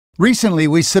Recently,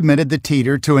 we submitted the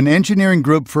teeter to an engineering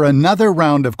group for another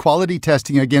round of quality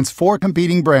testing against 4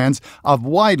 competing brands of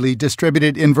widely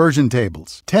distributed inversion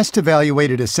tables. Tests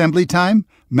evaluated assembly time,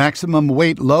 maximum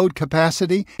weight load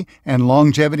capacity, and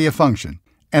longevity of function,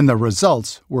 and the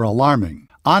results were alarming.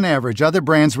 On average, other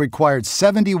brands required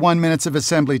 71 minutes of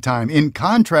assembly time, in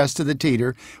contrast to the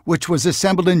teeter, which was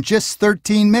assembled in just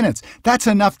 13 minutes. That's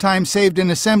enough time saved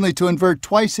in assembly to invert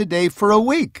twice a day for a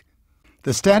week.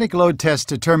 The static load test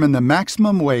determined the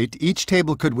maximum weight each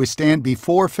table could withstand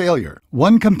before failure.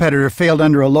 One competitor failed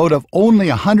under a load of only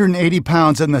 180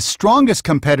 pounds, and the strongest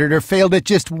competitor failed at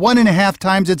just 1.5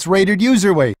 times its rated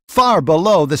user weight, far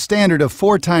below the standard of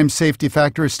 4 times safety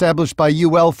factor established by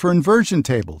UL for inversion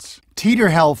tables. Teeter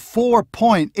held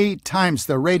 4.8 times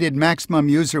the rated maximum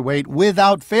user weight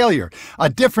without failure, a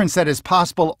difference that is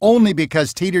possible only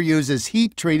because Teeter uses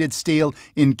heat-treated steel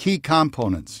in key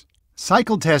components.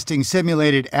 Cycle testing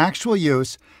simulated actual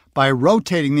use by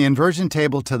rotating the inversion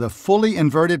table to the fully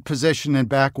inverted position and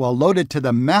back while loaded to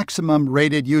the maximum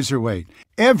rated user weight.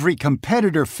 Every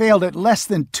competitor failed at less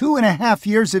than 2.5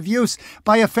 years of use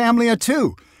by a family of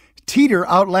 2. Teeter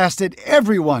outlasted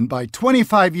everyone by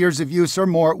 25 years of use or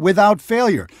more without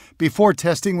failure before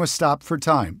testing was stopped for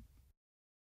time.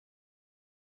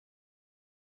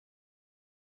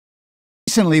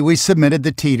 Recently, we submitted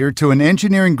the teeter to an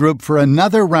engineering group for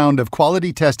another round of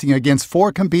quality testing against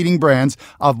 4 competing brands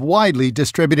of widely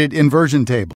distributed inversion tables.